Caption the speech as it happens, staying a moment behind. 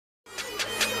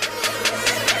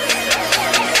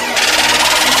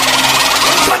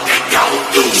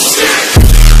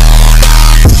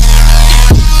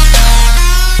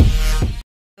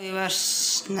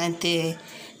நேற்று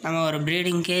நம்ம ஒரு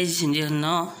ப்ரீடிங் கேஜ்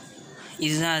செஞ்சுருந்தோம்.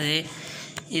 இதுதான் அது.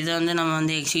 இதை வந்து நம்ம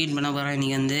வந்து எக்ஸிக்யூட் பண்ண போகிறோம்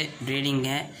இன்றைக்கி வந்து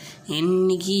ப்ரீடிங்கை.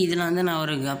 இன்றைக்கி இதில் வந்து நான்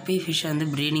ஒரு கப்பி ஃபிஷ்ஷை வந்து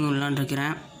ப்ரீடிங்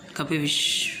விடலான்ட்ருக்கிறேன். கப்பி ஃபிஷ்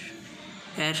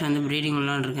பேர்ஸ் வந்து ப்ரீடிங்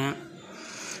விடலான்ட்ருக்கேன்.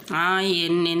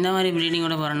 எந்த மாதிரி ப்ரீடிங்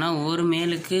விட போகிறேன்னா, ஒரு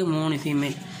மேலுக்கு 3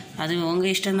 ஃபீமேல். அது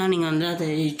உங்கள் இஷ்டம் தான். நீங்கள் வந்து அதை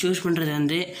சூஸ் பண்ணுறது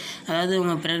வந்து, அதாவது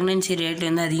உங்கள் ப்ரெக்னென்சி ரேட்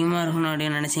வந்து அதிகமாக இருக்கணும்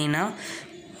அப்படின்னு நினச்சிங்கன்னா,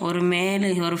 ஒரு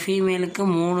ஃபீமேலுக்கு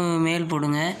 3 மேல்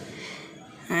போடுங்க.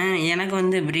 எனக்கு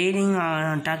வந்து ப்ரீடிங்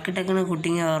டக்குன்னு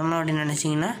குட்டிங்க வரணும் அப்படின்னு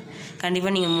நினச்சிங்கன்னா,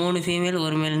 கண்டிப்பாக நீங்கள் 3 ஃபீமேல்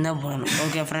 1 மேல் தான் போடணும்.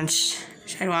 ஓகே ஃப்ரெண்ட்ஸ்,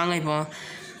 சரி வாங்க இப்போது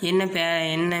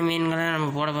என்ன மீன்களை நம்ம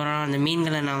போட போகிறோம், அந்த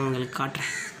மீன்களை நான் உங்களுக்கு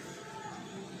காட்டுறேன்.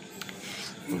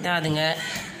 இதான் அதுங்க.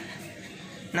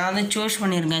 நான் வந்து சூஸ்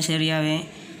பண்ணியிருக்கேன், சரியாகவே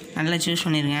நல்லா சூஸ்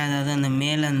பண்ணியிருக்கேன். அதாவது அந்த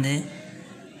மேலே வந்து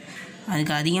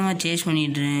அதுக்கு அதிகமாக சேஸ்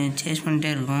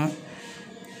பண்ணிகிட்டே இருக்கும்.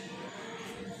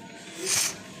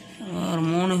 ஒரு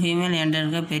 3 ஃபீமேல் என்கிட்ட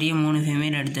இருக்க பெரிய 3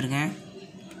 ஃபீமேல் எடுத்திருக்கேன்.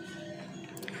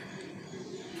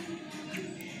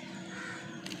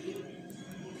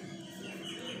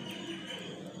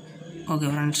 ஓகே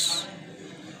ஃப்ரெண்ட்ஸ்,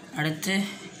 அடுத்து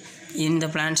இந்த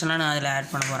பிளான்ஸ் எல்லாம் நான் அதில்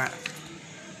ஆட் பண்ண போகிறேன்.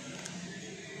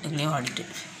 இதுலேயும் ஆடிட்டு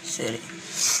சரி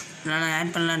நான்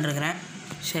ஆட் பண்ணலான் இருக்கிறேன்.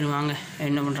 சரி வாங்க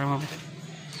என்ன பண்ணுறோம் பார்ப்போம்.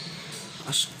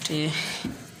 ஃபஸ்ட்டு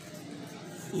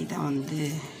இதை வந்து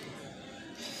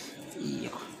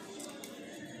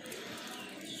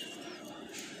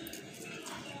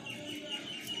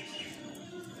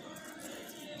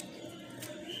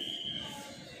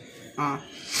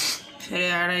சரி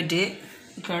ஆட் ஆகிட்டு,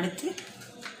 இப்போ அடுத்து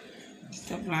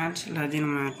இந்த பிளான்ஸ் எல்லாத்தையும்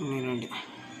நம்ம ஆட் பண்ணிட வேண்டியது.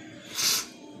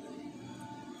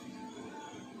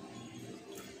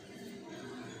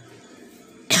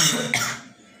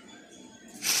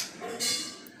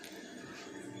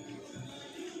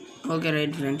 ஓகே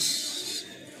ரைட் ஃப்ரெண்ட்ஸ்,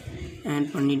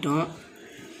 ஆட் பண்ணிட்டோம்.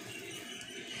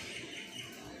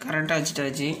 கரெக்டாக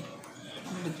வச்சுட்டாச்சு.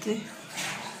 அடுத்து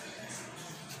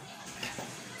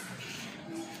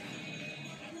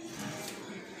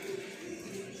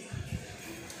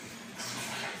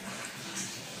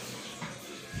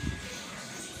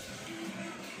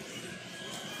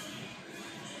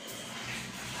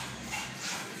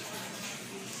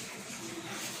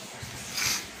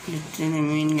இந்த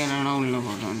மீன்களெல்லாம் உள்ளே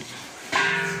போட்டோம்.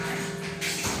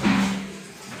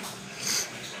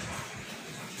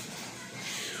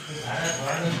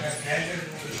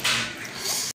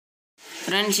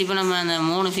 ஃப்ரெண்ட்ஸ், இப்போ நம்ம அந்த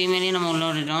 3 ஃபீமேலையும் நம்ம உள்ளே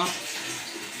விட்டுட்டோம்.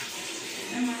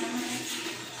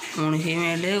 3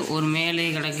 ஃபீமேலு 1 மேலே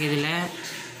கிடக்கு இதில்.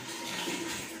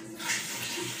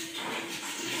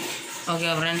 ஓகே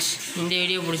ஃப்ரெண்ட்ஸ், இந்த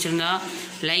வீடியோ பிடிச்சிருந்தா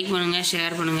லைக் பண்ணுங்கள்,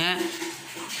 ஷேர் பண்ணுங்கள்,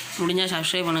 முடிஞ்சால்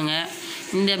சப்ஸ்கிரைப் பண்ணுங்கள்.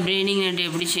 இந்த ப்ரீடிங் நெட்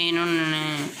எப்படி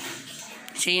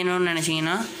செய்யணும்னு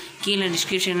நினச்சிங்கன்னா கீழே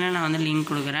டிஸ்கிரிப்ஷனில் நான் வந்து லிங்க்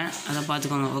கொடுக்குறேன், அதை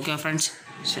பார்த்துக்கோங்க. ஓகே ஃப்ரெண்ட்ஸ்,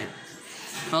 சரி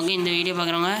ஓகே. இந்த வீடியோ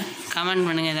பார்க்குறவங்க கமெண்ட்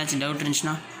பண்ணுங்கள், ஏதாச்சும் டவுட்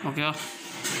இருந்துச்சுன்னா. ஓகேவா,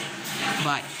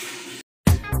 பாய்.